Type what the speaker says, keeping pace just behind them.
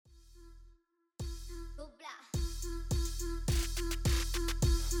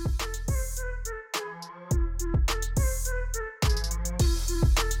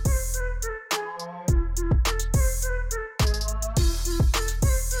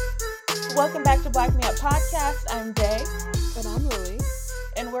Welcome back to Black Me Up Podcast. I'm Day. And I'm Lily.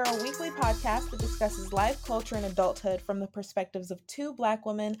 And we're a weekly podcast that discusses life, culture, and adulthood from the perspectives of two Black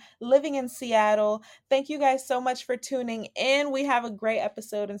women living in Seattle. Thank you guys so much for tuning in. We have a great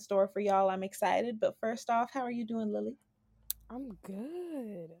episode in store for y'all. I'm excited. But first off, how are you doing, Lily? I'm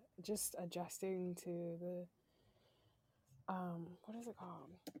good. Just adjusting to the, what is it called?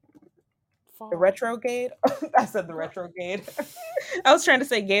 Fall. The retrograde? I said the retrograde. I was trying to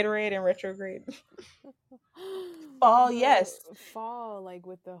say Gatorade and retrograde. Fall, yes. Fall, like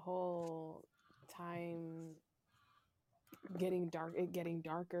with the whole time getting dark, it getting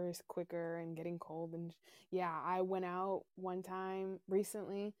darker quicker and getting cold. And yeah, I went out one time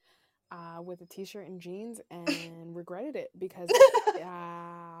recently with a t-shirt and jeans and regretted it because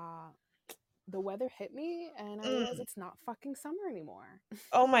the weather hit me and I realized it's not fucking summer anymore.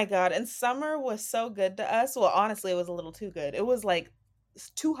 Oh my God. And summer was so good to us. Well, honestly, it was a little too good. It was like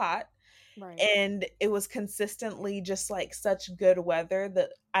too hot. Right. And it was consistently just like such good weather that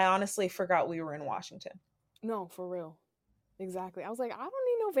I honestly forgot we were in Washington. No, for real. Exactly. I was like, I don't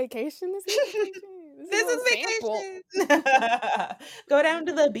need no vacation. This is vacation. This is vacation. Go down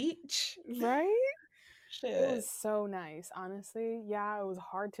to the beach. Right? Shit. It was so nice, honestly. Yeah, it was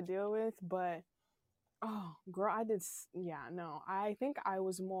hard to deal with, but oh, girl, I think I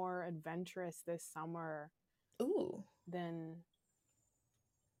was more adventurous this summer. Ooh. Than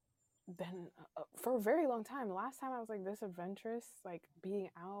for a very long time. The last time I was like this adventurous, like being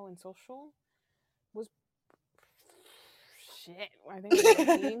out and social, was shit. I think it was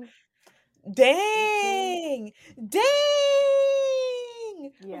 18. Dang. 18. Dang.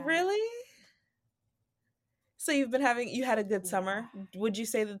 Yeah. Really? So you had a good summer. Would you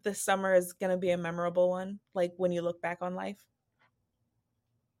say that this summer is going to be a memorable one? Like when you look back on life?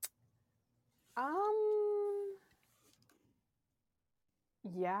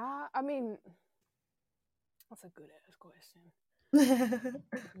 Yeah, I mean, that's a good ass question.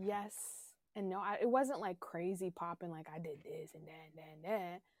 Yes and no. It wasn't like crazy popping, like I did this and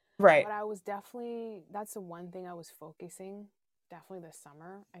that. Right. But I was definitely, that's the one thing I was focusing, definitely this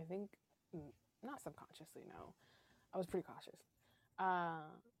summer. I think, not subconsciously, no. I was pretty cautious.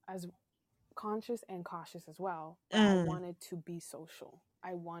 As conscious and cautious as well. I wanted to be social.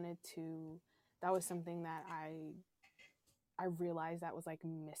 That was something that I realized that was like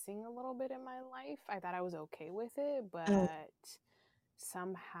missing a little bit in my life. I thought I was okay with it, but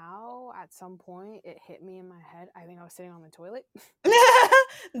somehow at some point it hit me in my head. I think I was sitting on the toilet.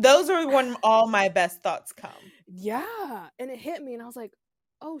 Those are when all my best thoughts come. Yeah. And it hit me and I was like,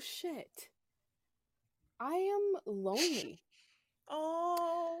 oh shit. I am lonely.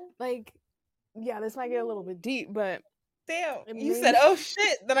 Oh. Like, yeah, this might get a little bit deep, but damn, you said, oh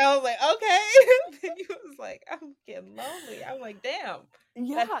shit. Then I was like, okay. Then you was like, I'm getting lonely. I'm like, damn.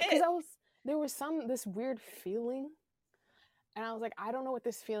 Yeah, because there was this weird feeling. And I was like, I don't know what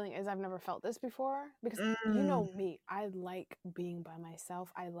this feeling is. I've never felt this before. Because you know me, I like being by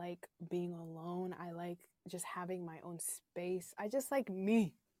myself. I like being alone. I like just having my own space. I just like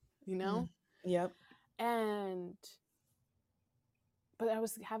me, you know? Yep. But I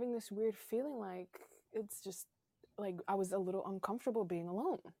was having this weird feeling like it's just like I was a little uncomfortable being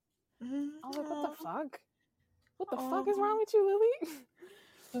alone. I was like, what the fuck? What the fuck is wrong with you,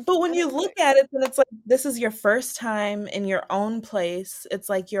 Lily? But when you look at it, then it's like this is your first time in your own place. It's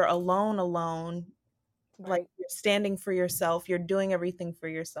like you're alone. Right. Like you're standing for yourself. You're doing everything for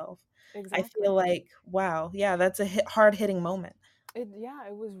yourself. Exactly. I feel like, wow, yeah, that's a hard-hitting moment. It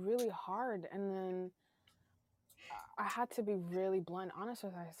was really hard. And then I had to be really blunt, honest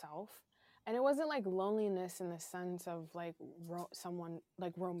with myself. And it wasn't like loneliness in the sense of like someone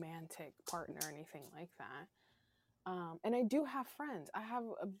like romantic partner or anything like that. And I do have friends. I have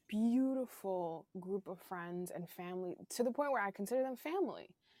a beautiful group of friends and family to the point where I consider them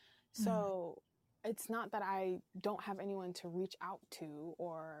family. So it's not that I don't have anyone to reach out to,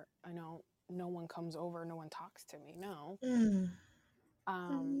 or I know no one comes over, no one talks to me. No.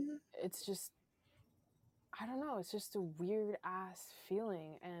 It's just, I don't know. It's just a weird ass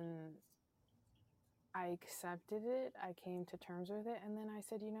feeling. And I accepted it. I came to terms with it. And then I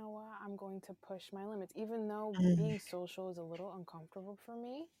said, you know what? I'm going to push my limits. Even though being social is a little uncomfortable for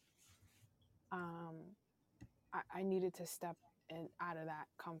me, I needed to step out of that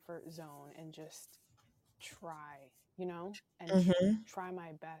comfort zone and just try, you know, and try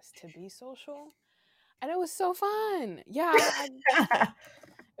my best to be social. And it was so fun. Yeah.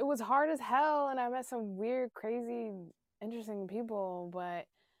 It was hard as hell. And I met some weird, crazy, interesting people, but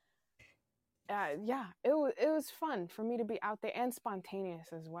yeah, it was fun for me to be out there and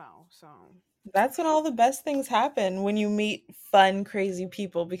spontaneous as well. So That's when all the best things happen, when you meet fun, crazy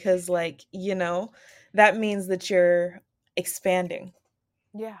people, because, like, that means that you're expanding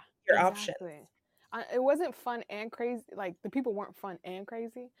Yeah, your options. exactly. It wasn't fun and crazy. Like the people weren't fun and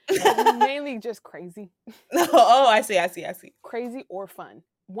crazy. It was mainly just crazy, Oh, I see, I see, I see. crazy or fun,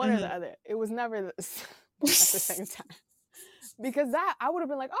 one or the Mhm. other. It was never both at the same time. Because that I would have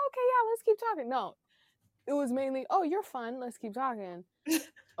been like, oh, okay, yeah, let's keep talking. No, it was mainly, oh, you're fun. Let's keep talking.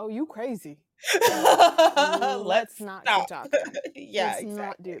 Oh, you crazy. Let's Let's not keep stop. talking. Yeah, Let's not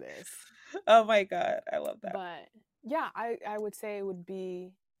exactly. do this. Oh my god, I love that. But yeah, I would say it would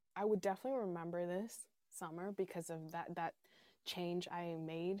be, I would definitely remember this summer because of that change I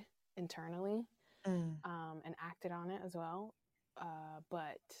made internally, Mm. and acted on it as well.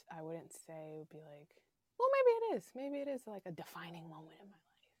 But I wouldn't say it would be like, well, maybe it is. Maybe it is like a defining moment in my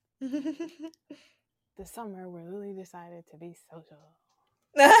life. The summer where Lily decided to be social.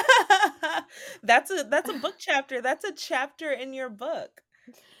 That's a book chapter. That's a chapter in your book,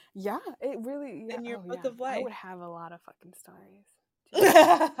 Yeah, it really, yeah. in your Oh, book yeah. of I would life. have a lot of fucking stories. Jesus.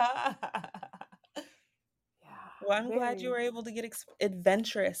 Yeah, Well, I'm glad you very. were able to get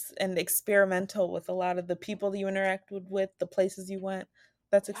adventurous and experimental with a lot of the people that you interacted with, the places you went.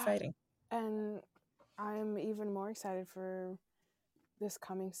 That's Yeah. exciting. And I'm even more excited for this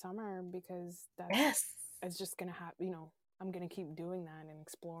coming summer because that's, Yes. it's just gonna have, I'm gonna keep doing that and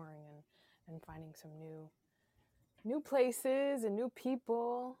exploring and finding some new places and new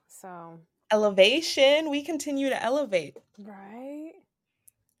people. So Elevation. We continue to elevate. right,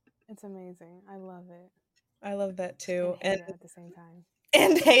 it's amazing. I love it I love that and too. hate it at the same time.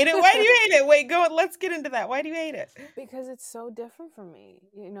 And hate it. Why do you hate it? Wait, go. Let's get into that. Why do you hate it? Because it's so different from me.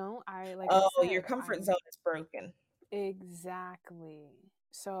 I, like I Oh, your said, comfort I'm zone is broken. exactly.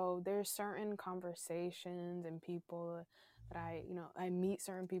 So there's certain conversations and people that I meet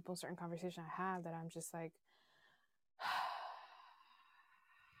certain people, certain conversation I have that I'm just like, I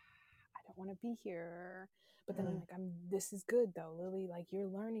don't want to be here. But then I'm Mm. like, this is good though, Lily. Like you're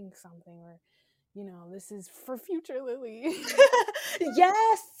learning something, or this is for future Lily.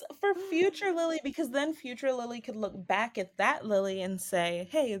 Yes, for future Lily, because then future Lily could look back at that Lily and say,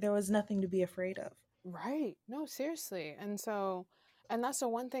 "Hey, there was nothing to be afraid of." Right. No, seriously. And that's the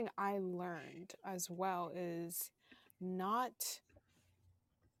one thing I learned as well is not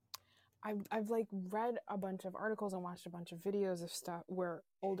I've like read a bunch of articles and watched a bunch of videos of stuff where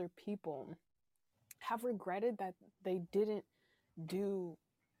older people have regretted that they didn't do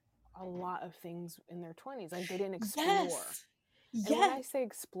a lot of things in their 20s. Like they didn't explore. Yes. And when Yes. I say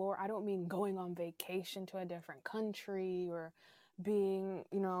explore, I don't mean going on vacation to a different country or being,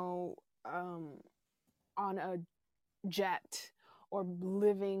 on a jet or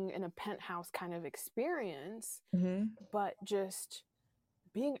living in a penthouse kind of experience, Mhm. but just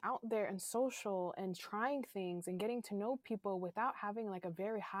being out there and social and trying things and getting to know people without having like a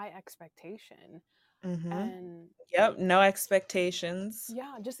very high expectation. Mhm. And Yep, no expectations.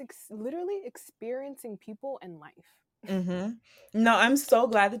 yeah, just literally experiencing people and life. Mhm. No, I'm so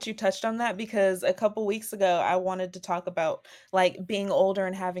glad that you touched on that, because a couple weeks ago I wanted to talk about, like, being older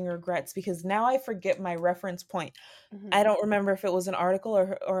and having regrets, because now I forget my reference point. I Hmm. don't remember if it was an article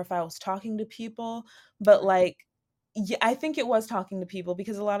or if I was talking to people, but, Right. like, yeah, I think it was talking to people,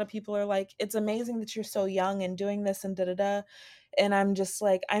 because a lot of people are like, "It's amazing that you're so young and doing this and da da da," and I'm just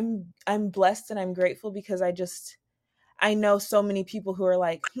like, I'm blessed and I'm grateful, because I know so many people who are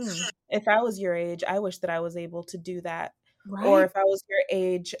like, if I was your age, I wish that I was able to do that. Or Right. if I was your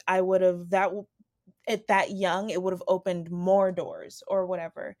age, I would have at that young, it would have opened more doors or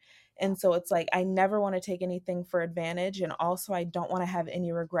whatever. And so it's like, I never want to take anything for advantage. And also, I don't want to have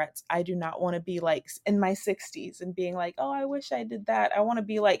any regrets. I do not want to be like in my 60s and being like, oh, I wish I did that. I want to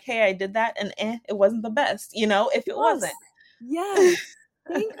be like, hey, I did that and it wasn't the best, if it wasn't. Yes. Yes.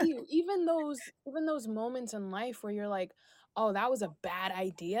 Thank you. Even those moments in life where you're like, "Oh, that was a bad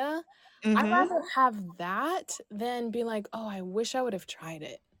idea." I'd Hmm. rather have that than be like, "Oh, I wish I would have tried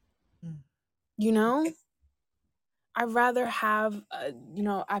it." You know? I'd rather have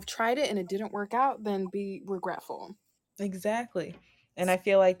I've tried it and it didn't work out than be regretful. Exactly. And I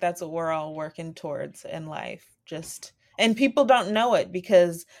feel like that's what we're all working towards in life. And people don't know it,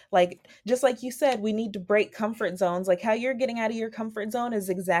 because, like, just like you said, we need to break comfort zones. Like, how you're getting out of your comfort zone is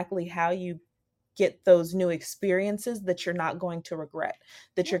exactly how you get those new experiences that you're not going to regret,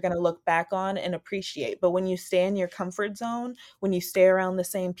 that Yeah, you're going to look back on and appreciate. But when you stay in your comfort zone, when you stay around the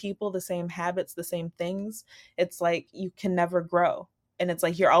same people, the same habits, the same things, it's like you can never grow. And it's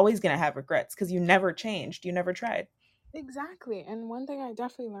like you're always going to have regrets, because you never changed, you never tried. exactly. And one thing I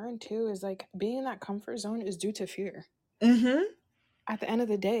definitely learned too is like being in that comfort zone is due to fear. Mhm. at the end of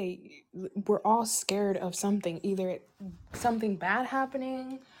the day, we're all scared of something, either something bad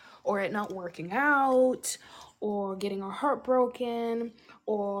happening, or it not working out, or getting our heart broken,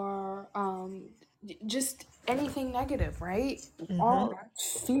 or just anything negative, right? Mm-hmm. All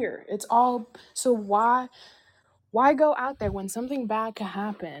fear. It's all, so why go out there when something bad could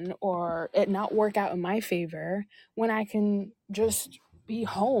happen or it not work out in my favor when I can just be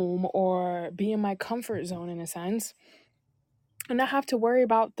home or be in my comfort zone in a sense and not have to worry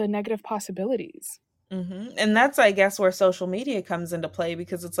about the negative possibilities. And that's, I guess, where social media comes into play,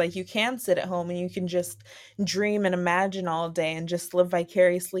 because it's like you can sit at home and you can just dream and imagine all day and just live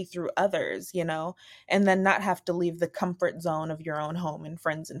vicariously through others, and then not have to leave the comfort zone of your own home and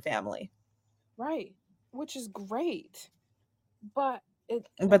friends and family. Right. Which is great. But it,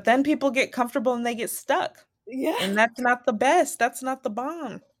 But then people get comfortable and they get stuck. yeah. And that's not the best. That's not the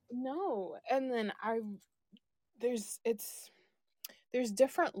bomb. No. And then there's, there's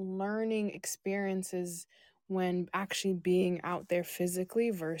different learning experiences when actually being out there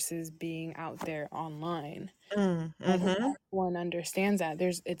physically versus being out there online. I think Mm-hmm. everyone understands that.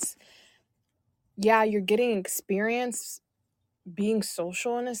 Yeah, you're getting experience being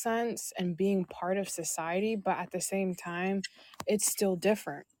social in a sense and being part of society, but at the same time, it's still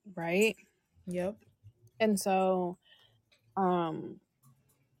different, right? Yep. And so, um,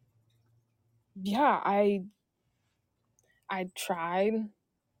 yeah, I tried.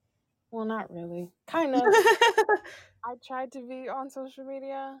 Well, not really. Kind of. I tried to be on social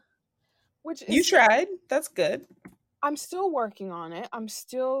media, which You is, tried. That's good. I'm still working on it. I'm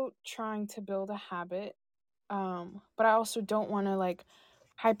still trying to build a habit. But I also don't want to like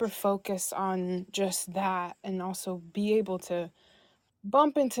hyper focus on just that and also be able to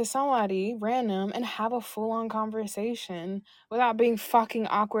bump into somebody random and have a full on conversation without being fucking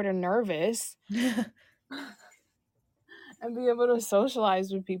awkward or nervous and be able to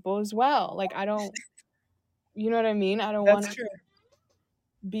socialize with people as well. Like, I don't, you know what I mean? I don't want That's to true.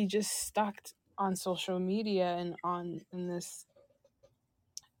 be just stuck on social media and in this.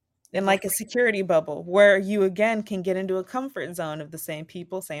 In like a security bubble where you again can get into a comfort zone of the same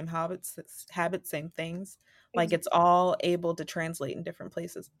people, same habits, same things. Like it's all able to translate in different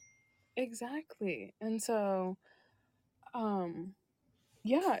places. Exactly. And so,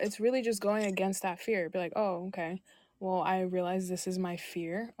 yeah, it's really just going against that fear. Be like, oh, okay. Well, I realize this is my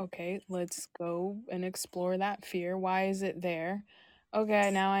fear. Okay, let's go and explore that fear. Why is it there?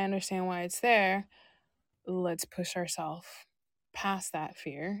 Okay, now I understand why it's there. Let's push ourselves past that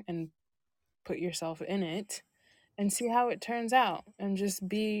fear and put yourself in it and see how it turns out and just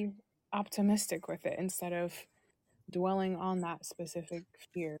be optimistic with it instead of dwelling on that specific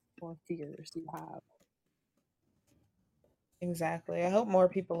fear or fears you have. Exactly. I hope more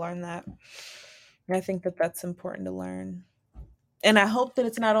people learn that. And I think that that's important to learn. And I hope that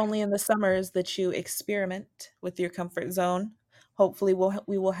it's not only in the summers that you experiment with your comfort zone. Hopefully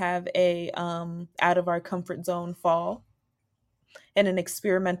we will have a out of our comfort zone fall and an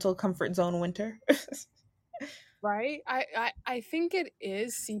experimental comfort zone winter. Right? I think it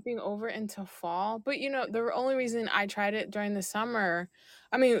is seeping over into fall, but the only reason I tried it during the summer,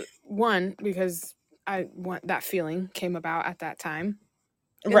 I mean, one, because I want that feeling came about at that time.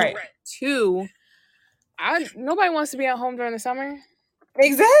 And Right. two, nobody wants to be at home during the summer.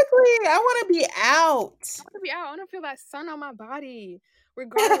 Exactly. I want to be out. I want to be out. I want to feel that sun on my body.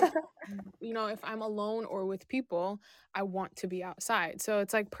 Regardless, if I'm alone or with people, I want to be outside. So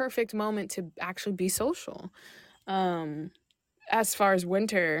it's like perfect moment to actually be social. As far as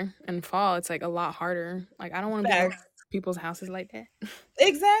winter and fall, it's like a lot harder. Like, I don't want to be in Facts. people's houses like that.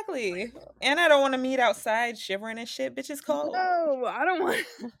 Exactly. And I don't want to meet outside shivering and shit. Bitch, it's cold. No, I don't want.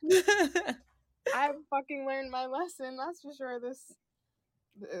 I fucking learned my lesson. That's for sure. This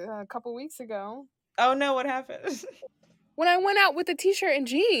a couple weeks ago Oh no, what happened? when I went out with a t-shirt and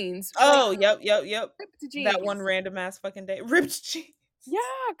jeans. Oh, yep. Ripped jeans. That one random ass fucking day. Ripped jeans. Yeah,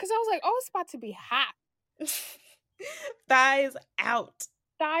 because I was like, oh, it's about to be hot. Thighs out.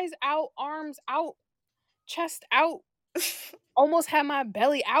 Thighs out, arms out, chest out. Almost had my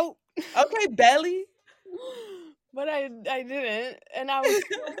belly out. Okay, belly. But I didn't, and I was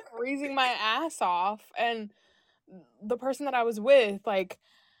still freezing my ass off. And the person that I was with, like,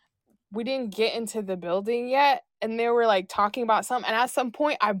 we didn't get into the building yet, and they were like talking about something. And at some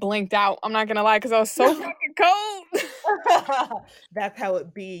point, I blinked out. I'm not gonna lie, because I was so fucking cold. That's how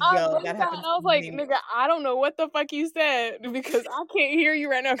it be, I yo. blinked That out, happens and I was to like, me. nigga, I don't know what the fuck you said because I can't hear you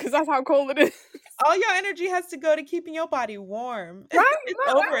right now because that's how cold it is. All your energy has to go to keeping your body warm. Right?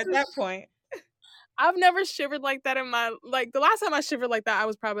 It's over at that point. I've never shivered like that in my, like, the last time I shivered like that, I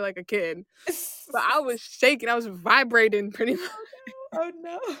was probably like a kid. But I was shaking. I was vibrating pretty much. Oh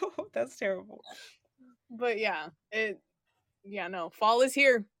no. That's terrible. But yeah, no, fall is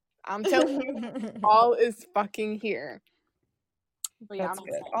here. I'm telling you, fall is fucking here. But yeah, That's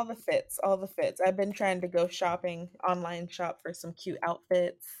good. All the fits. I've been trying to go shopping, online shop for some cute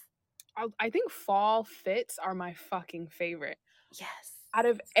outfits. I think fall fits are my fucking favorite. Yes. Out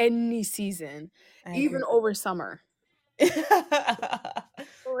of any season, even over summer. For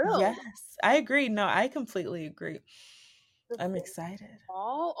real. Yes, I agree. No, I completely agree. I'm excited.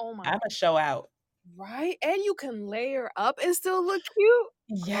 Fall, oh my. I'm a show out. Right? And you can layer up and still look cute.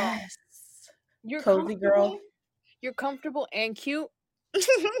 Yes. You're cozy girl. You're comfortable and cute.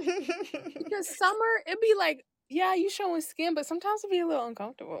 Because summer, it'd be like, yeah, you showing skin, but sometimes it'd be a little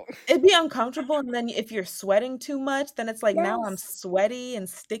uncomfortable. It'd be uncomfortable, and then if you're sweating too much, then it's like, now I'm sweaty and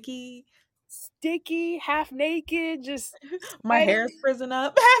sticky. Sticky, half naked, just my hair's frizzing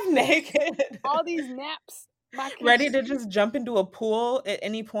up, half naked. All these naps. Ready to just jump into a pool at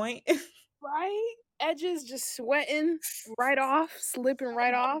any point. Right? Edges just sweating right off, slipping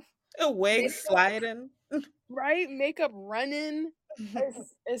right off. A wig sliding. Right? Makeup running.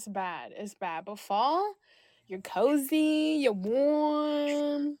 It's bad. It's bad. But fall, you're cozy, you're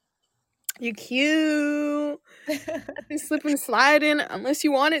warm, you're cute. Nothing slipping and sliding unless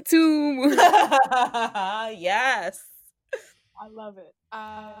you want it to. Yes. I love it.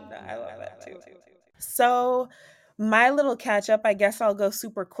 I love that too. So my little catch up, I guess I'll go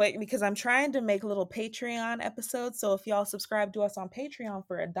super quick because I'm trying to make little Patreon episodes. So if y'all subscribe to us on Patreon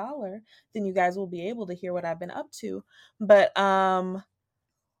for $1, then you guys will be able to hear what I've been up to. But when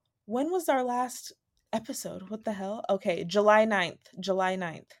was our last episode? What the hell? Okay, July 9th.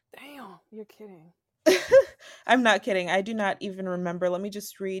 Damn, you're kidding. I'm not kidding. I do not even remember. Let me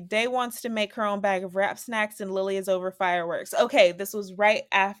just read. Day wants to make her own bag of wrap snacks and Lily is over fireworks. Okay, this was right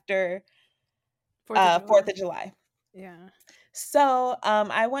after 4th of July. Yeah. So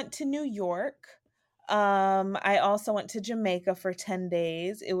I went to New York. I also went to Jamaica for 10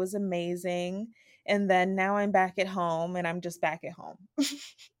 days. It was amazing. And then now I'm back at home, and I'm just back at home.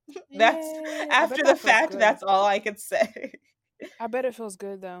 That's after the fact, that's all I could say. I bet it feels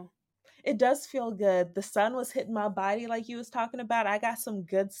good though. It does feel good. The sun was hitting my body like you was talking about. I got some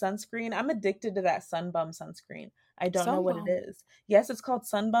good sunscreen. I'm addicted to that Sunbum sunscreen. I don't know what it is. Yes, it's called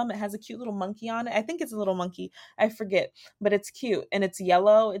Sunbum. It has a cute little monkey on it. I think it's a little monkey. I forget, but it's cute and it's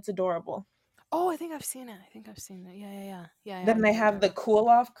yellow. It's adorable. Oh, I think I've seen it. Yeah. Then they have the cool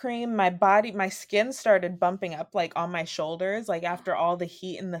off cream. My skin started bumping up like on my shoulders, like after all the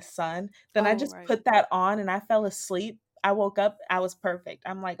heat in the sun. Then I just put that on and I fell asleep. I woke up, I was perfect.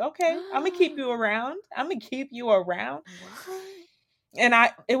 I'm like, okay, I'm gonna keep you around. What? And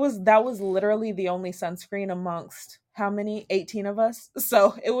that was literally the only sunscreen amongst how many? 18 of us.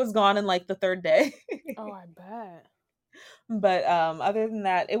 So it was gone in like the third day. Oh, I bet. But other than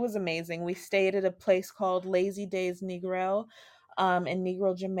that, it was amazing. We stayed at a place called Lazy Days Negro in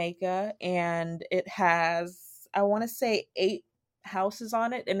Negro, Jamaica, and it has, I want to say, 8 houses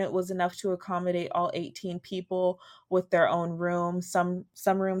on it, and it was enough to accommodate all 18 people with their own room. Some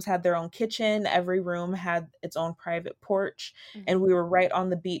rooms had their own kitchen. Every room had its own private porch, and we were right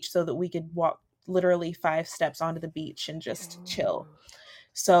on the beach so that we could walk literally 5 steps onto the beach and just chill.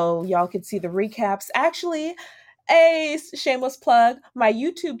 So y'all could see the recaps. Actually, a shameless plug, my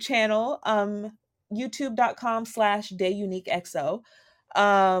YouTube channel, youtube.com/dayuniquexo.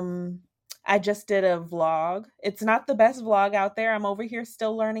 I just did a vlog. It's not the best vlog out there. I'm over here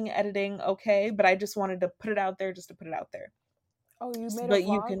still learning editing, okay? But I just wanted to put it out there just to put it out there. Oh, you made a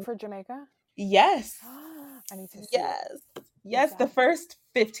vlog for Jamaica? Yes. I need to see it. Yes, the first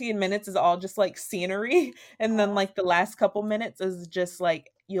 15 minutes is all just like scenery. And then like the last couple minutes is just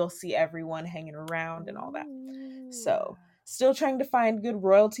like you'll see everyone hanging around and all that. So still trying to find good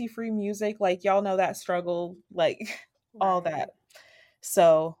royalty-free music. Like y'all know that struggle, like all that.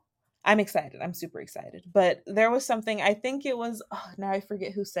 So I'm excited. I'm super excited. But there was something, I think it was, now I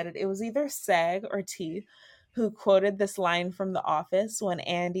forget who said it. It was either Seg or T who quoted this line from The Office when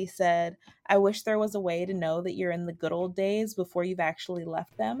Andy said, "I wish there was a way to know that you're in the good old days before you've actually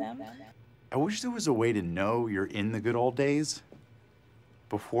left them." I wish there was a way to know you're in the good old days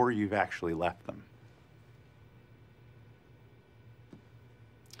before you've actually left them.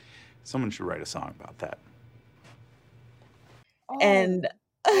 Someone should write a song about that. And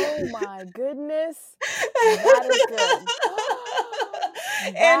oh my goodness, that is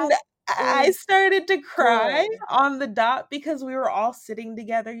good. And I started to cry on the dot because we were all sitting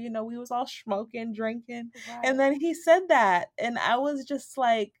together, you know, we was all smoking, drinking. And then he said that, and I was just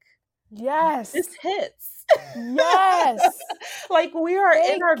like, Yes. This hits. Yes. Like, we are in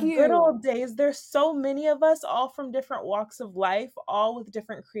Thank our good you. old days. There's so many of us, all from different walks of life, all with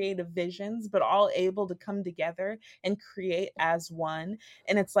different creative visions, but all able to come together and create as one.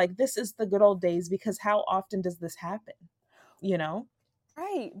 And it's like, this is the good old days, because how often does this happen? You know?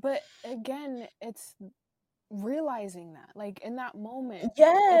 Right. But again, it's realizing that, like, in that moment,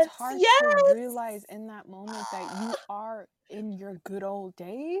 Yes. it's hard to Yes. realize in that moment that you are in your good old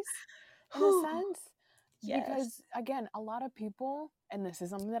days, in a sense. Yes. Because again, a lot of people, and this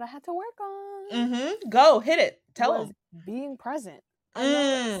is something that I had to work on, Mm-hmm. Go, hit it. Tell was them. being present. I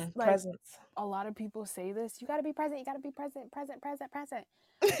know it's like Presence. a lot of people say this, you got to be present, you got to be present.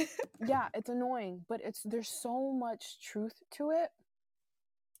 Yeah, it's annoying, but there's so much truth to it.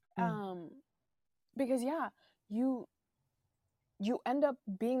 Because yeah, you end up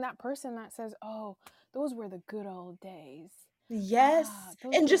being that person that says, oh, those were the good old days. Yes.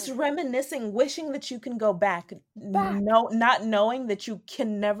 And just reminiscing, wishing that you can go back. No, not knowing that you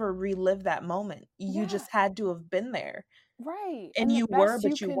can never relive that moment. You just had to have been there. Right. And you were,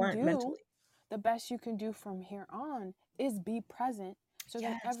 but you weren't mentally. The best you can do from here on is be present, so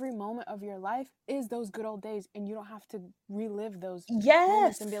that every moment of your life is those good old days, and you don't have to relive those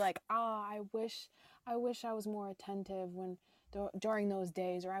moments and be like, I wish I was more attentive during those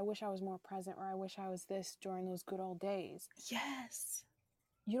days, or I wish I was more present, or I wish I was this during those good old days. Yes.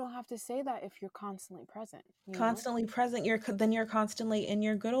 You don't have to say that if you're constantly present. Constantly present, then you're constantly in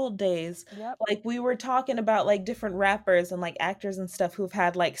your good old days. Yep. Like, we were talking about like different rappers and like actors and stuff who've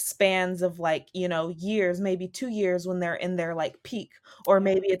had like spans of like, years, maybe 2 years when they're in their like peak, or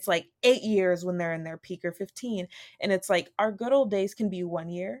maybe it's like 8 years when they're in their peak, or 15. And it's like, our good old days can be 1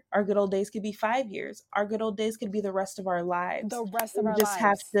 year, our good old days could be 5 years, our good old days could be the rest of our lives. We just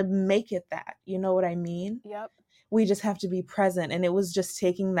have to make it that, you know what I mean? Yep. We just have to be present. And it was just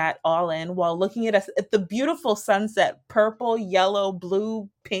taking that all in while looking at the beautiful sunset, purple, yellow, blue,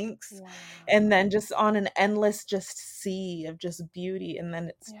 pinks. Wow. And then just on an endless just sea of just beauty. And then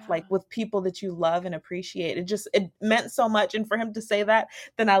it's like with people that you love and appreciate. It meant so much. And for him to say that,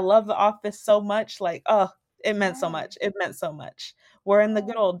 then I love The Office so much. Like, it meant so much. It meant so much. We're in the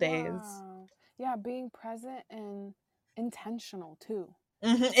good old days. Yeah, being present and intentional too.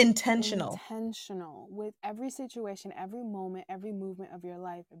 Intentional with every situation, every moment, every movement of your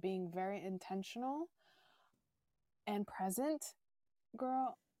life, being very intentional and present,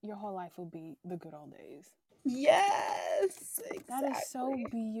 girl, your whole life will be the good old days. Yes, exactly. That is so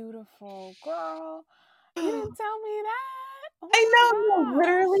beautiful, girl. You didn't tell me that. Oh, I know.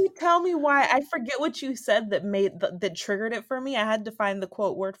 Literally, tell me why. I forget what you said that triggered it for me. I had to find the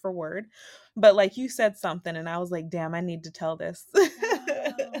quote word for word, but like, you said something, and I was like, "Damn, I need to tell this." Wow,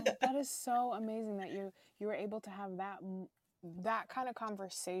 that is so amazing that you were able to have that kind of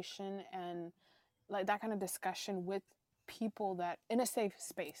conversation and like that kind of discussion with people that in a safe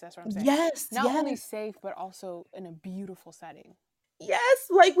space. That's what I'm saying. Yes, not only safe, but also in a beautiful setting. Yes,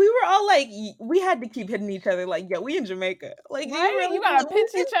 like, we were all like, we had to keep hitting each other like, yo, we in Jamaica. Like, right? You gotta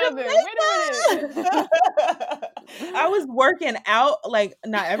pinch each other. Wait a minute. I was working out, like,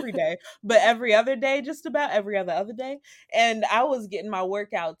 not every day, but every other day, just about every other day. And I was getting my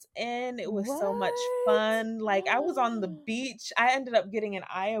workouts in. It was so much fun. Like, I was on the beach. I ended up getting an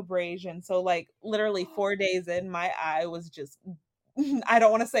eye abrasion. So, like, literally 4 days in, my eye was just, I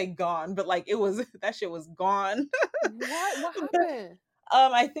don't want to say gone, but like, that shit was gone. What happened?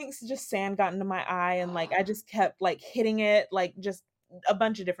 I think just sand got into my eye, and like, I just kept like hitting it, like just a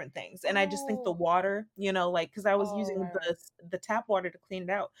bunch of different things. And I just think the water, like, because I was using the tap water to clean it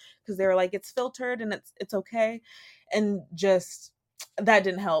out, because they were like, it's filtered and it's okay, and just that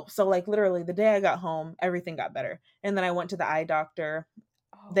didn't help. So like, literally the day I got home, everything got better, and then I went to the eye doctor.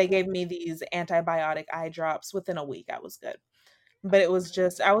 They gave me these antibiotic eye drops. Within a week, I was good. But I was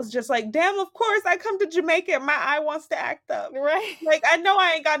just like, damn, of course I come to Jamaica and my eye wants to act up. Right. Like, I know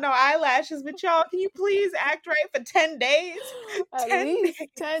I ain't got no eyelashes, but y'all, can you please act right for 10 days? At least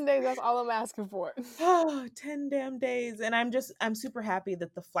 10 days. That's all I'm asking for. 10 damn days. And I'm super happy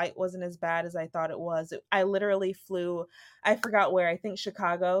that the flight wasn't as bad as I thought it was. I literally flew, I forgot where, I think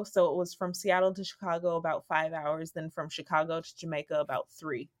Chicago. So it was from Seattle to Chicago about 5 hours, then from Chicago to Jamaica about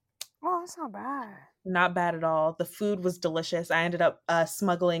 3. Oh, that's not bad. Not bad at all. The food was delicious. I ended up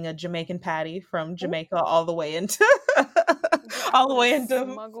smuggling a Jamaican patty from Jamaica all the way into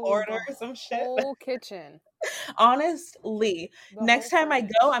Florida or some shit. Whole kitchen. Honestly, next time I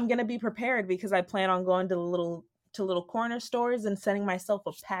go, I'm gonna be prepared, because I plan on going to the little to little corner stores and sending myself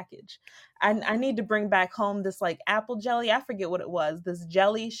a package. I need to bring back home this like apple jelly. I forget what it was. This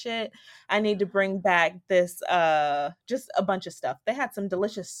jelly shit. I need to bring back this just a bunch of stuff. They had some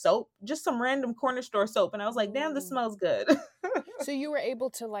delicious soap, just some random corner store soap, and I was like, damn, this smells good. So you were able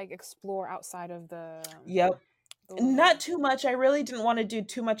to like explore outside of the Yep. little- Not too much. I really didn't want to do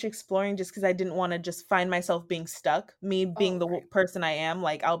too much exploring just because I didn't want to just find myself being stuck. Me being the right. person I am,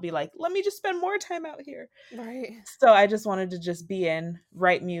 like I'll be like, let me just spend more time out here. Right. So I just wanted to just be in,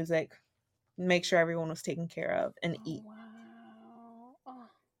 write music, make sure everyone was taken care of, and eat. Wow. Oh.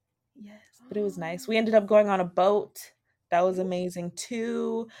 Yes, but it was nice. We ended up going on a boat. That was amazing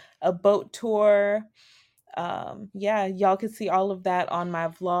too. A boat tour. Yeah, y'all could see all of that on my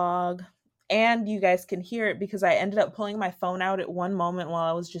vlog. And you guys can hear it because I ended up pulling my phone out at one moment while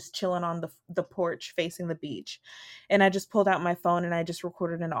I was just chilling on the porch facing the beach. And I just pulled out my phone and I just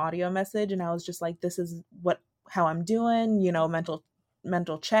recorded an audio message, and I was just like, this is how I'm doing, you know,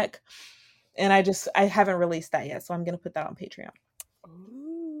 mental check. And I haven't released that yet, so I'm gonna put that on Patreon. Ooh.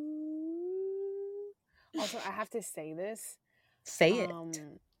 Also, I have to say this. Say it.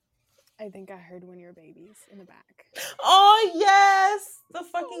 I think I heard one of your babies in the back. Oh yes, the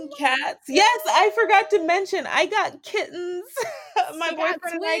fucking cats. Yes, I forgot to mention I got kittens. My boyfriend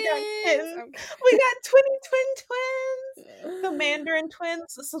and I got kittens. Okay. We got twins. The Mandarin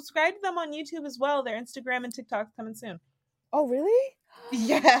twins. Subscribe to them on YouTube as well. Their Instagram and TikTok coming soon. Oh really?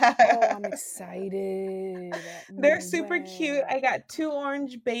 Yeah. Oh, I'm excited. They're No super way. cute. I got 2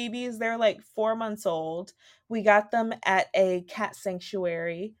 orange babies. They're like 4 months old. We got them at a cat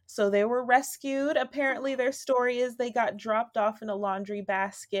sanctuary. So they were rescued. Apparently, their story is they got dropped off in a laundry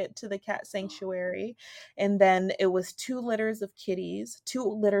basket to the cat sanctuary. And then it was 2 litters of kitties, 2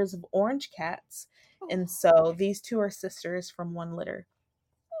 litters of orange cats. And so these 2 are sisters from 1 litter.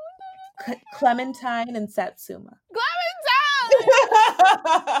 Clementine and Satsuma.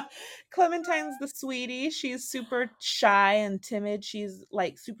 Clementine's the sweetie. She's super shy and timid. She's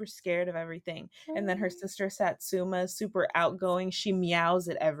like super scared of everything. And then her sister Satsuma is super outgoing. She meows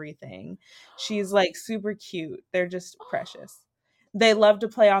at everything. She's like super cute. They're just precious. They love to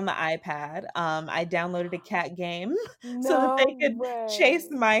play on the iPad. I downloaded a cat game so that they could chase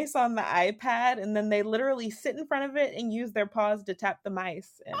mice on the iPad, and then they literally sit in front of it and use their paws to tap the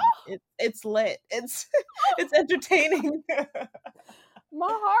mice, and it's lit. It's entertaining. My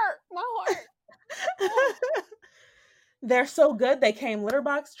heart. They're so good. They came litter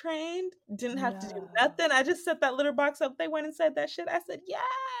box trained. Didn't have to do nothing. I just set that litter box up. They went and said that shit. I said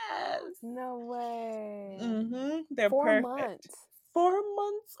yes. No way. They're 4 perfect. months. 4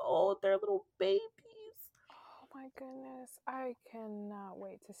 months old. They're little babies. Oh my goodness. I cannot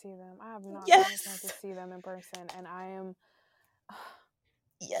wait to see them. I have not gotten a chance to see them in person, and I am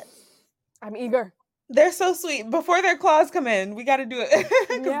I'm eager. They're so sweet. Before their claws come in, we got to do it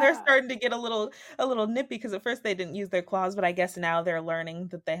because they're starting to get a little nippy. Because at first they didn't use their claws, but I guess now they're learning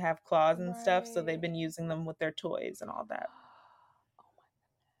that they have claws and stuff. So they've been using them with their toys and all that. Oh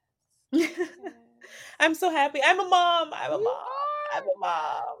my goodness. I'm so happy. I'm a mom.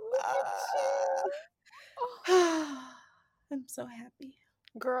 I'm so happy.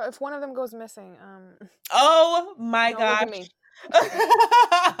 Girl, if one of them goes missing, oh my gosh. Look at me.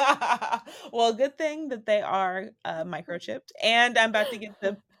 Well, good thing that they are microchipped, and I'm about to get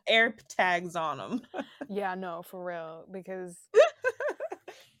the air tags on them. Yeah, no, for real, because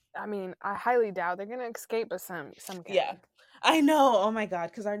I mean, I highly doubt they're gonna escape us some Yeah, I know. Oh my god,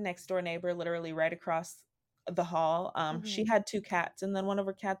 because our next door neighbor, literally right across the hall, she had 2 cats, and then one of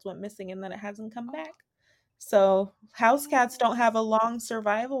her cats went missing, and then it hasn't come back. So house cats don't have a long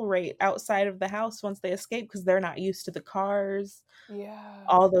survival rate outside of the house once they escape because they're not used to the cars. Yeah.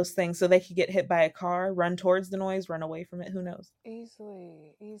 All those things. So they could get hit by a car, run towards the noise, run away from it. Who knows?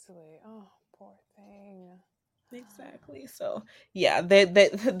 Easily. Oh, poor thing. Exactly. So yeah,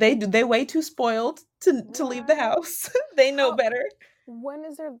 they way too spoiled to leave the house. They know better. When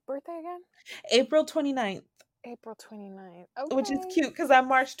is their birthday again? April 29th. April 29th. Okay. Which is cute because I'm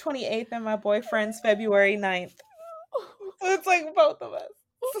March 28th and my boyfriend's February 9th. So it's like both of us.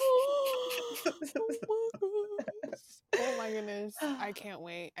 Oh my goodness. I can't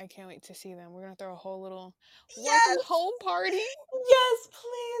wait. I can't wait to see them. We're going to throw a whole little home party. Yes,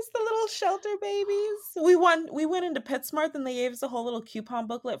 please. The little shelter babies. We went into PetSmart and they gave us a whole little coupon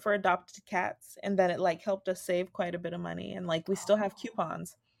booklet for adopted cats. And then it like helped us save quite a bit of money. And like we still have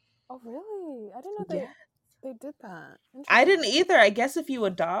coupons. Oh, really? I didn't know they did that. I didn't either. I guess if you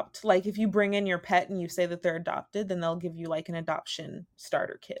adopt, like if you bring in your pet and you say that they're adopted, then they'll give you like an adoption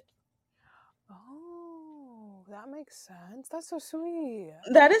starter kit. Oh, that makes sense. That's so sweet.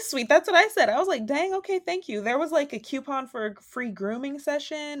 That is sweet. That's what I said. I was like, dang, okay, thank you. There was like a coupon for a free grooming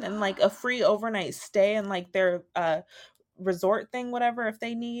session and like a free overnight stay and like their resort thing, whatever, if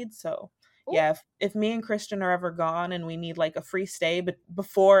they need. So Ooh. yeah, if me and Christian are ever gone and we need like a free stay but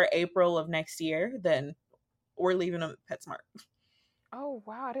before April of next year, then we're leaving them at PetSmart. Oh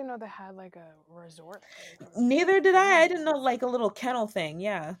wow, I didn't know they had like a resort thing. Neither did I. I didn't know like a little kennel thing.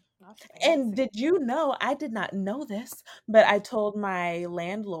 Yeah. That's And fancy. did you know, I did not know this, but I told my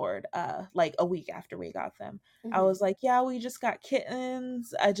landlord like a week after we got them. I was like, yeah, we just got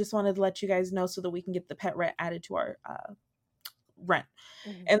kittens. I just wanted to let you guys know so that we can get the pet rent added to our rent.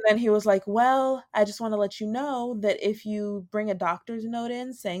 And then he was like, well, I just want to let you know that if you bring a doctor's note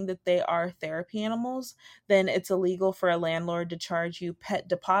in saying that they are therapy animals, then it's illegal for a landlord to charge you pet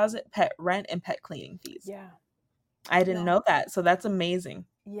deposit, pet rent, and pet cleaning fees. Yeah. I didn't know that. So that's amazing.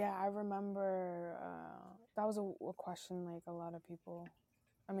 Yeah, I remember that was a question like a lot of people,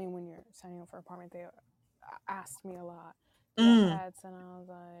 I mean, when you're signing up for an apartment, they asked me a lot about pets, and I was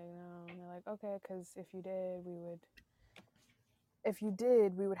like, no. And they're like, okay, because if you did,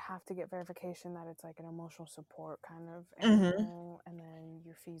 we would have to get verification that it's like an emotional support kind of animal, and then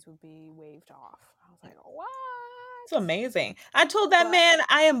your fees would be waived off. I was like, what? It's amazing. I told that man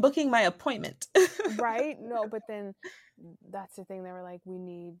I am booking my appointment. Right? No, but then that's the thing. They were like, we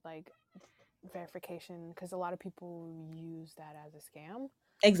need like verification because a lot of people use that as a scam.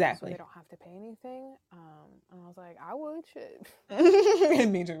 Exactly. So they don't have to pay anything. And I was like, I would,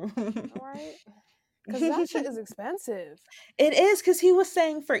 shit. Me too. All right. Because that shit is expensive. It is, because he was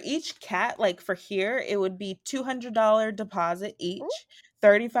saying for each cat, like for here, it would be $200 deposit each,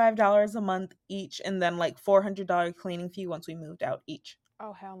 $35 a month each, and then like $400 cleaning fee once we moved out each.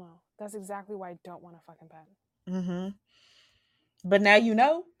 Oh, hell no. That's exactly why I don't want a fucking pet. Mm-hmm. But now you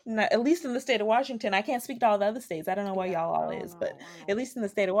know, at least in the state of Washington, I can't speak to all the other states. I don't know why y'all all is, but at least in the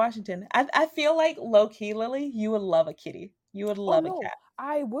state of Washington, I feel like low-key, Lily, you would love a kitty. You would love a cat.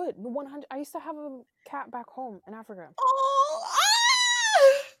 I would. 100. I used to have a cat back home in Africa. Oh,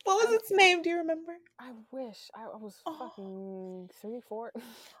 what was its name? Do you remember? I wish. I was fucking 3, 4.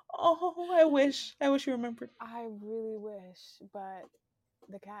 Oh, I wish you remembered. I really wish, but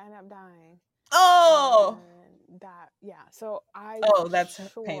the cat ended up dying. Oh, so that's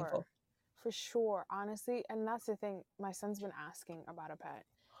painful. For sure, honestly. And that's the thing, my son's been asking about a pet.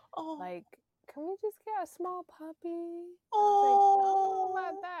 Like, can we just get a small puppy? Oh, like, I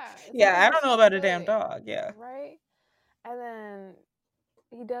don't know about that. Yeah, I don't know about a damn dog. Yeah, right. And then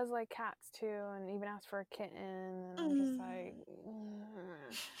he does like cats too, and even asked for a kitten. And I'm just like,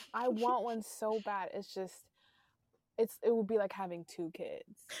 I want one so bad. It's just, it would be like having 2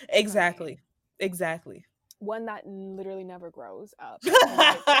 kids. Exactly. One that literally never grows up.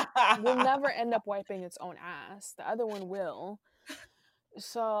 Like, will never end up wiping its own ass. The other one will.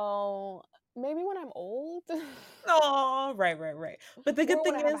 So maybe when I'm old. Oh, right. But the good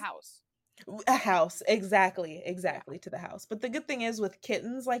thing is, I have a house. Exactly to the house. But the good thing is with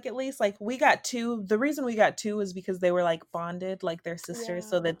kittens, like at least like we got 2. The reason we got 2 is because they were like bonded, like they're sisters,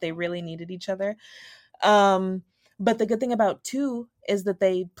 so that they really needed each other. But the good thing about 2 is that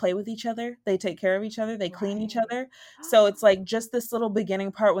they play with each other, they take care of each other, they clean each other. So it's like just this little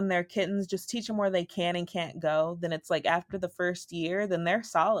beginning part when they're kittens, just teach them where they can and can't go. Then it's like after the first year, then they're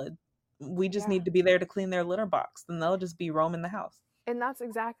solid. We just need to be there to clean their litter box. Then they'll just be roaming the house. And that's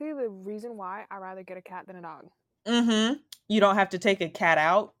exactly the reason why I'd rather get a cat than a dog. You don't have to take a cat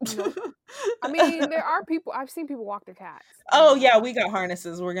out. Nope. I mean, there are people, I've seen people walk their cats. Oh yeah, we got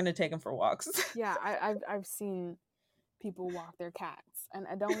harnesses. We're gonna take them for walks. Yeah, I've seen people walk their cats, and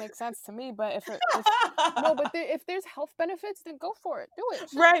it don't make sense to me. But if there's health benefits, then go for it. Do it.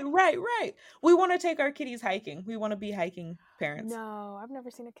 Right. We want to take our kitties hiking. We want to be hiking parents. No, I've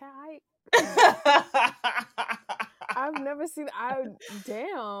never seen a cat hike. I've never seen.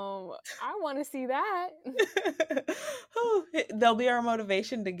 Damn, I want to see that. They'll be our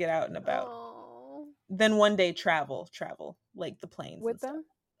motivation to get out and about. Aww. Then one day travel like the planes with them.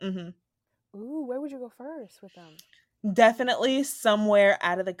 Ooh, where would you go first with them? Definitely somewhere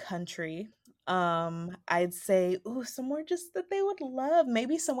out of the country. I'd say somewhere just that they would love.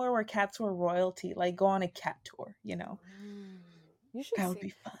 Maybe somewhere where cats were royalty, like go on a cat tour, you know. You should. That would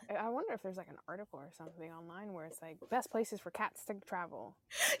be fun. I wonder if there's like an article or something online where it's like best places for cats to travel.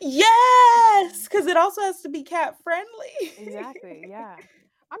 Yes, because it also has to be cat friendly. Exactly. Yeah,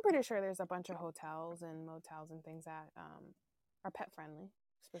 I'm pretty sure there's a bunch of hotels and motels and things that are pet friendly.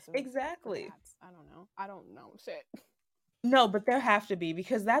 Exactly. I don't know shit. No, but there have to be,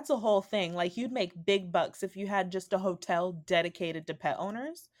 because that's a whole thing. Like you'd make big bucks if you had just a hotel dedicated to pet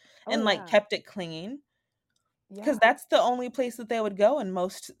owners and like kept it clean. because that's the only place that they would go in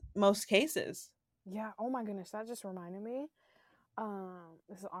most cases. Yeah. Oh my goodness, that just reminded me.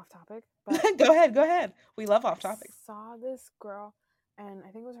 This is off topic, but Go ahead. We love off topics. I saw this girl, and I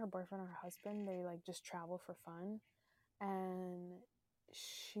think it was her boyfriend or her husband. They like just travel for fun, and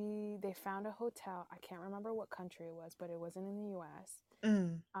they found a hotel. I can't remember what country it was, but it wasn't in the U.S.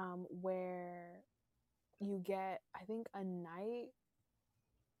 Where you get, I think, a night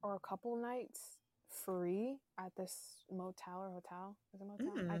or a couple nights free at this motel or hotel. Is it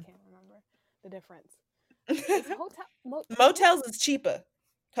motel? I can't remember the difference. It's hotel. Motels is cheaper.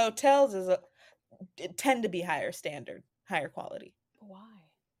 Hotels tend to be higher standard, higher quality. Why?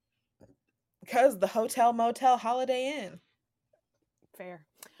 Because the hotel, motel, Holiday Inn. Fair.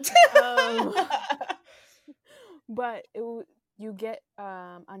 But you get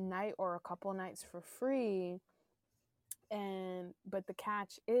a night or a couple nights for free, but the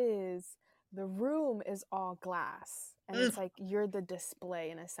catch is the room is all glass, and it's like you're the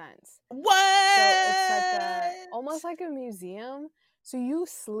display in a sense. What? So it's like almost like a museum. So you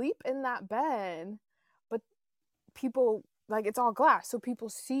sleep in that bed, but people, like, it's all glass, so people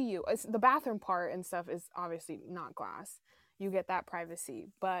see you. The bathroom part and stuff is obviously not glass. You get that privacy,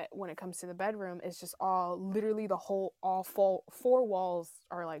 but when it comes to the bedroom, it's just literally all four walls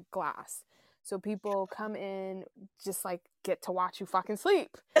are like glass. So people come in, just like get to watch you fucking sleep.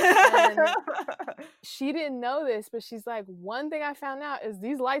 And she didn't know this, but she's like, one thing I found out is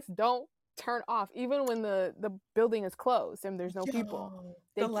these lights don't turn off even when the building is closed and there's no people.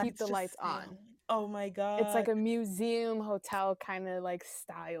 They keep the lights on. Oh my god. It's like a museum hotel kind of like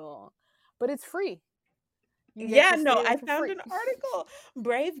style, but it's free. I found an article.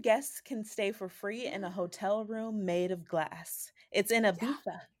 Brave guests can stay for free in a hotel room made of glass. It's in Ibiza.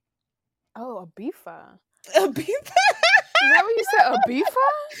 Yeah. Oh, Ibiza. Ibiza? Is that what you said? Ibiza?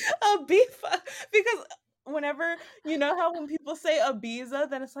 Ibiza. Because whenever, you know how when people say Ibiza,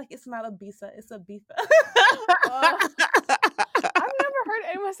 then it's like, it's not Ibiza, it's Ibiza. I've never heard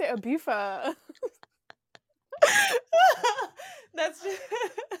anyone say Ibiza.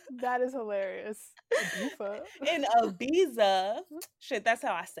 That is hilarious. Ibiza. In Ibiza, shit, that's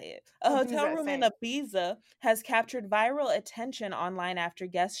how I say it. A hotel room in Ibiza has captured viral attention online after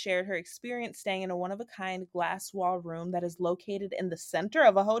guests shared her experience staying in a one-of-a-kind glass wall room that is located in the center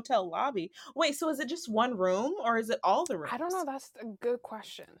of a hotel lobby. Wait, so is it just one room or is it all the rooms? I don't know. That's a good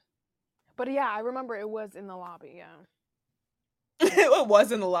question. But yeah, I remember it was in the lobby. Yeah. It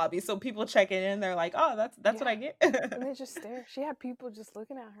was in the lobby, so people checking in, they're like, oh, that's what I get. And they just stare. She had people just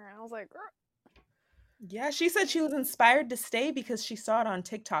looking at her, and I was like, girl. Yeah, she said she was inspired to stay because she saw it on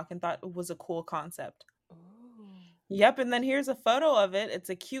TikTok and thought it was a cool concept. Ooh. Yep, and then here's a photo of it. It's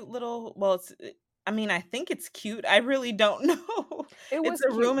a cute little, I think it's cute. I really don't know. It's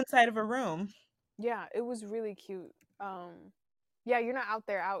a room inside of a room. Yeah, it was really cute. Yeah, you're not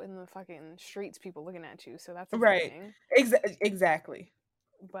out in the fucking streets, people looking at you, so that's a good thing. Exactly.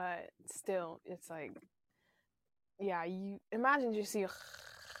 But still, it's like, yeah, you imagine you see,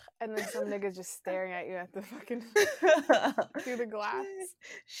 and then some niggas just staring at you at the fucking through the glass.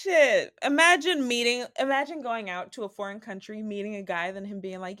 Shit. Imagine going out to a foreign country, meeting a guy, then him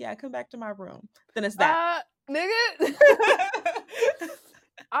being like, "Yeah, come back to my room." Then it's that, nigga.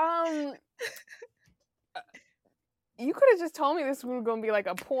 You could have just told me this was going to be like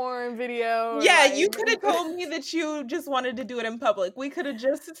a porn video. Yeah, you could have told me that you just wanted to do it in public. We could have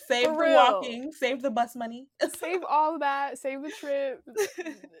just saved the walking, saved the bus money. Save all that, save the trip.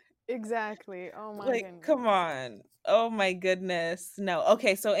 Exactly. Oh my goodness. Come on. Oh my goodness. No.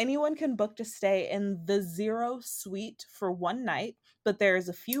 Okay, so anyone can book to stay in the Zero Suite for one night, but there's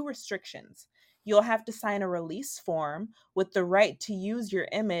a few restrictions. You'll have to sign a release form with the right to use your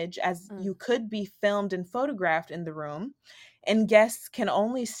image, as you could be filmed and photographed in the room. And guests can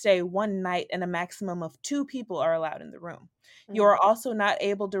only stay one night, and a maximum of 2 people are allowed in the room. You are also not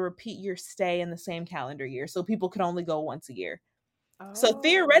able to repeat your stay in the same calendar year, so people can only go once a year. So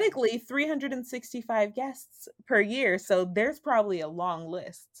theoretically, 365 guests per year. So there's probably a long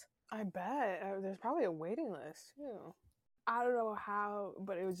list. I bet. There's probably a waiting list too. I don't know how,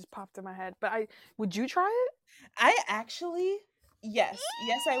 but it just popped in my head. But would you try it? I actually, yes,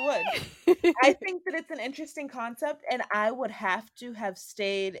 I would. I think that it's an interesting concept, and I would have to have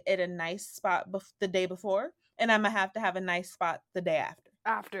stayed at a nice spot the day before, and I'm gonna have to have a nice spot the day after.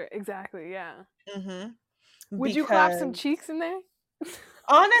 After, exactly, yeah. Mm-hmm. Would you clap some cheeks in there?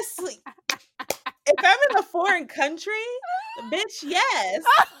 Honestly, if I'm in a foreign country, bitch, yes.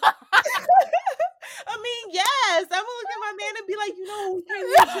 I mean, yes. I'm gonna look at my man and be like, you know, we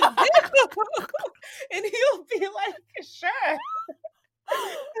can't do. And he'll be like, sure.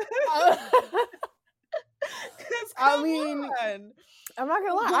 I mean, on. I'm not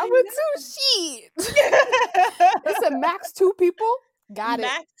gonna lie, Why I would too. Shit. It said max 2 people. Got it.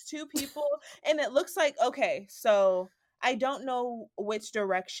 Max 2 people, and it looks like, okay, so I don't know which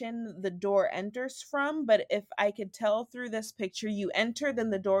direction the door enters from, but if I could tell through this picture, you enter, then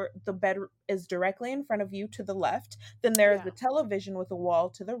the bed is directly in front of you to the left. Then there is Yeah. a television with a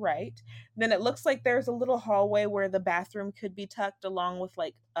wall to the right. Then it looks like there's a little hallway where the bathroom could be tucked along with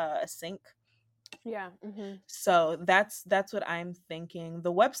like a sink. Yeah. Mm-hmm. So that's what I'm thinking.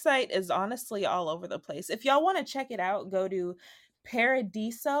 The website is honestly all over the place. If y'all want to check it out, go to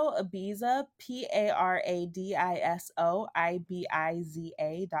Paradiso Ibiza,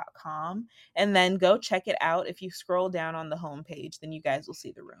 ParadisoIbiza.com, and then go check it out. If you scroll down on the homepage, then you guys will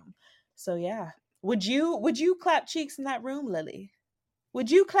see the room. So yeah. Would you clap cheeks in that room, Lily? Would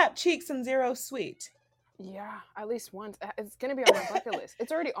you clap cheeks in Zero Suite? Yeah, at least once. It's gonna be on my bucket list.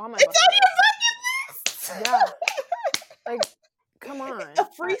 It's already on my It's bucket on your list. bucket list. Yeah. Like, come on. A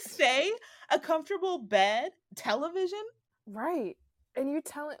free stay, a comfortable bed, television. Right. And you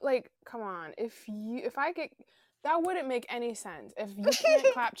telling, like, come on. If I get, that wouldn't make any sense. If you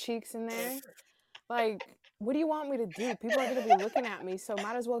can't clap cheeks in there, like, what do you want me to do? People are gonna be looking at me, so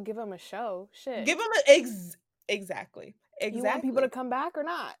might as well give them a show. Shit. Give them exactly. You want people to come back or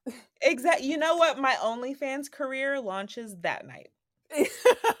not? Exactly. You know what? My OnlyFans career launches that night.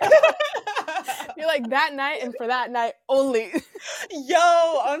 You're like, that night and for that night only. Yo,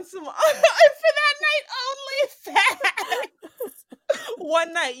 on some for that night only.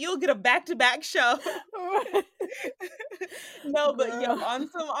 One night you'll get a back-to-back show. No, but yo, on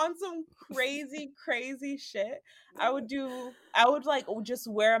some crazy shit, I would like just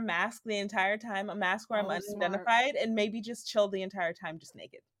wear a mask the entire time, a mask where I'm unidentified, and maybe just chill the entire time just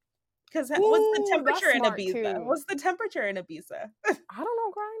naked. Because what's the temperature in Ibiza? Too. What's the temperature in Ibiza? I don't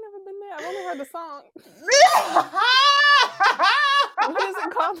know, girl. I ain't never been there. I've only heard the song. What is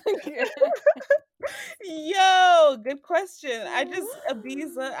it called again? Yo, good question.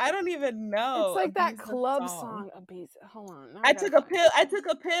 Ibiza, I don't even know. It's like that Ibiza club song, Ibiza. Hold on. I took a pill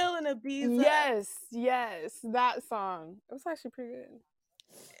in Ibiza. Yes, that song. It was actually pretty good.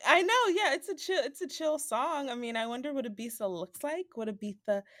 I know, yeah, it's a chill song. I mean, I wonder what Ibiza looks like, what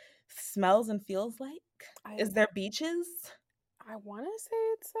Ibiza smells and feels like. Is there beaches? I want to say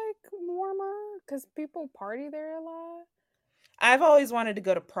it's like warmer because people party there a lot. I've always wanted to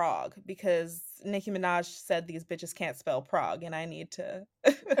go to Prague because Nicki Minaj said these bitches can't spell Prague, and I need to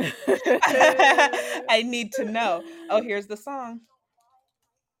I need to know. Oh, here's the song.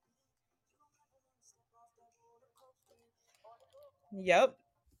 Yep.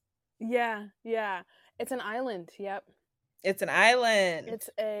 Yeah. It's an island. Yep. It's an island. It's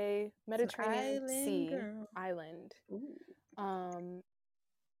a Mediterranean Sea island. Ooh.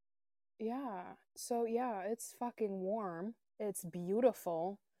 Yeah. So yeah, it's fucking warm. It's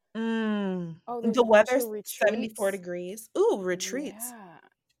beautiful. Oh, there's the weather's retreats. 74 degrees. Ooh, retreats.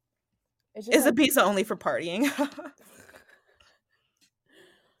 Yeah. Is Ibiza only for partying?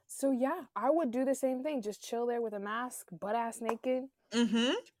 So yeah, I would do the same thing. Just chill there with a mask, butt ass naked.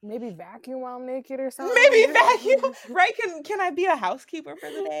 Mm-hmm. Maybe vacuum while I'm naked or something. Maybe vacuum. Right? Can I be a housekeeper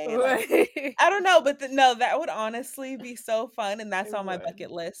for the day? Like, I don't know, but no, that would honestly be so fun, and that's on my bucket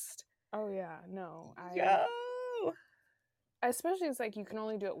list. Oh yeah, no. Yo. Especially it's like you can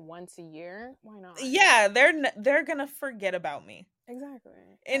only do it once a year. Why not? Yeah, they're gonna forget about me. Exactly.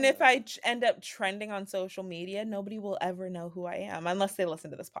 And if I end up trending on social media, nobody will ever know who I am unless they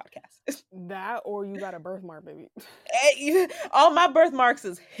listen to this podcast. That or you got a birthmark, baby. All my birthmarks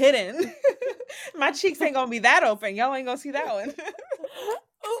is hidden. My cheeks ain't gonna be that open. Y'all ain't gonna see that one.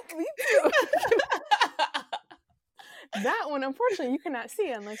 Oh, me too. That one, unfortunately, you cannot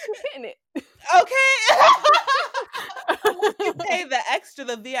see unless you're hitting it. Okay. You pay the extra,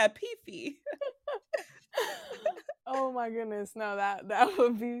 the VIP fee. Oh my goodness. No, that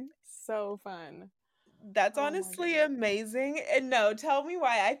would be so fun. That's honestly amazing. And no, tell me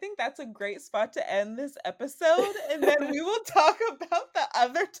why. I think that's a great spot to end this episode. And then we will talk about the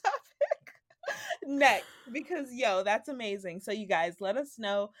other topic next. Because, that's amazing. So you guys, let us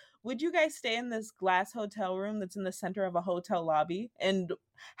know. Would you guys stay in this glass hotel room that's in the center of a hotel lobby? And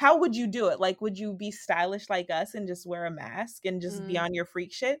how would you do it? Like, would you be stylish like us and just wear a mask and just be on your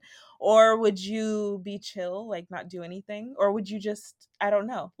freak shit? Or would you be chill, like not do anything? Or would you just, I don't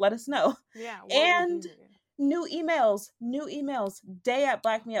know. Let us know. Yeah. And new emails,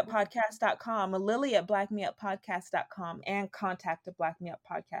 day@blackmeuppodcast.com, lily@blackmeuppodcast.com, and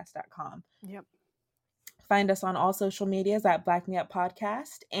contact@blackmeuppodcast.com. Yep. Find us on all social medias at Black Me Up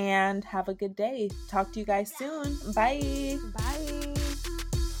Podcast, and have a good day. Talk to you guys soon. Bye. Bye.